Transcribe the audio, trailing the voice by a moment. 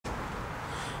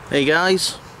Hey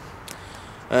guys,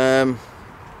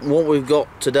 what we've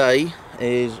got today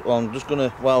is, well, I'm just gonna,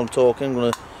 while I'm talking, I'm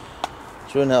gonna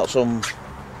swing out some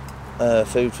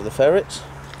food for the ferrets.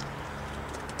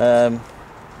 I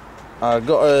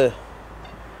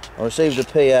received a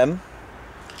PM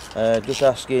just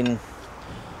asking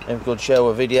if we could show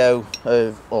a video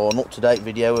or an up-to-date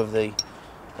video of the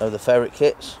ferret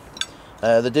kits.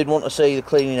 They did want to see the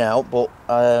cleaning out, but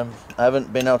I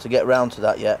haven't been able to get around to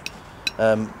that yet.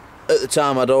 At the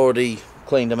time I'd already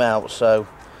cleaned them out, so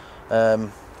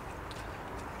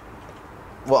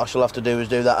what I shall have to do is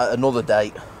do that at another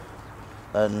date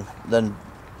and then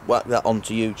whack that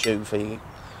onto YouTube for you.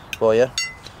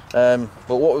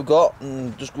 But what we've got,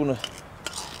 I'm just gonna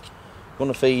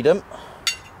feed them.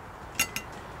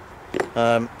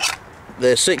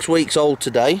 They're 6 weeks old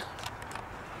today.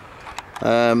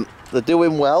 They're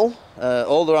doing well.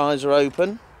 All their eyes are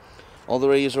open, all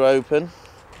their ears are open.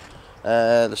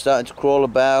 They're starting to crawl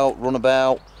about, run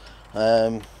about,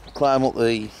 climb up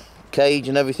the cage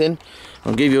and everything.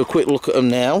 I'll give you a quick look at them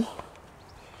now.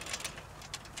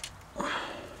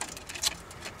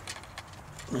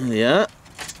 There they are.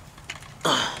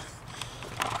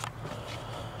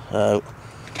 So,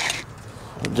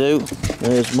 I'll do,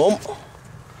 there's Mum.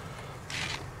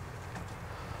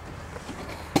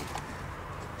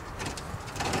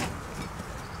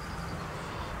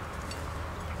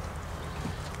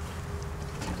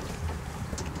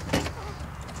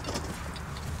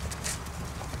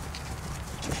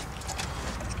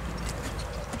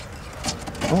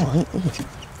 Alright.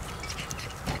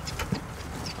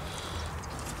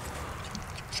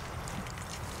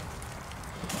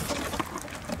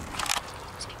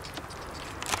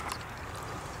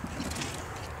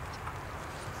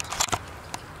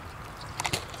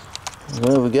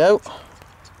 There we go.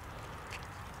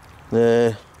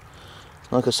 They're,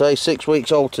 like I say, 6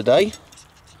 weeks old today.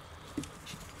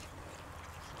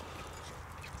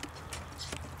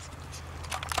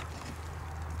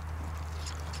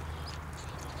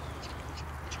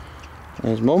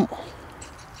 There's Mum.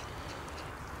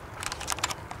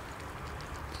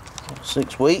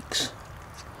 6 weeks.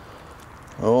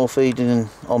 They're all feeding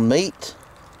on meat.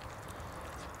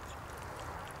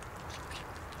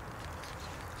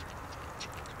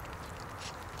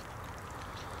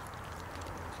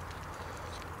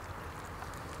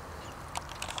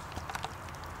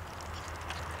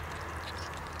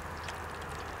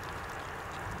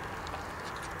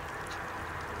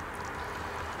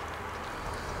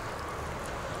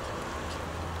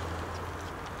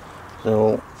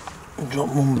 So I'll drop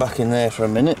Mum back in there for a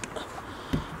minute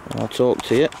and I'll talk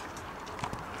to you.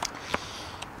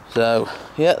 So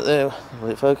yeah, there, will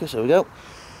it focus? There we go.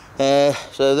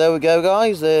 So there we go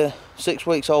guys, they're 6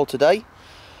 weeks old today.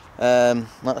 Like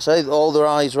I say, all their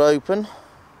eyes are open.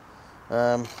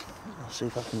 I'll see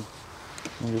if I can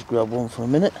just grab one for a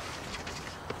minute.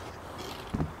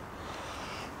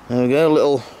 There we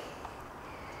go,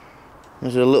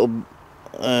 there's a little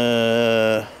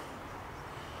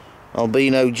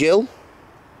albino Jill.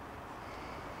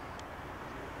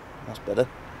 That's better.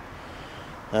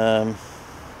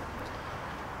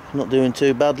 Not doing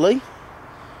too badly.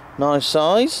 Nice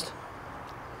sized.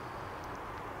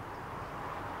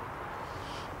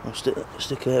 I'll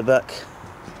stick her back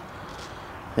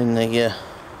in the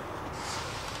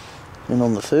in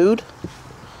on the food.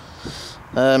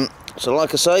 So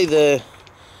like I say, they're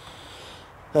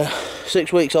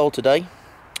 6 weeks old today.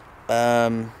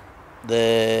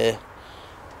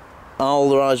 All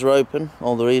their eyes are open,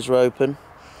 all their ears are open.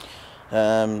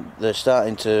 They're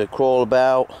starting to crawl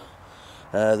about.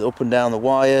 They're up and down the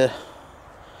wire.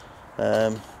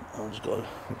 I've just got to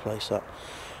replace that.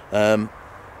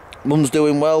 Mum's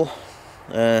doing well.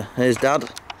 Here's Dad.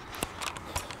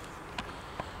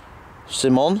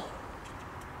 Simon.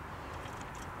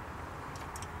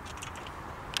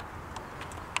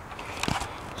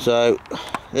 So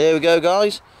there we go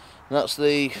guys. That's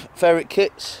the ferret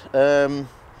kits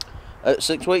at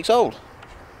 6 weeks old.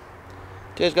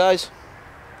 Cheers guys.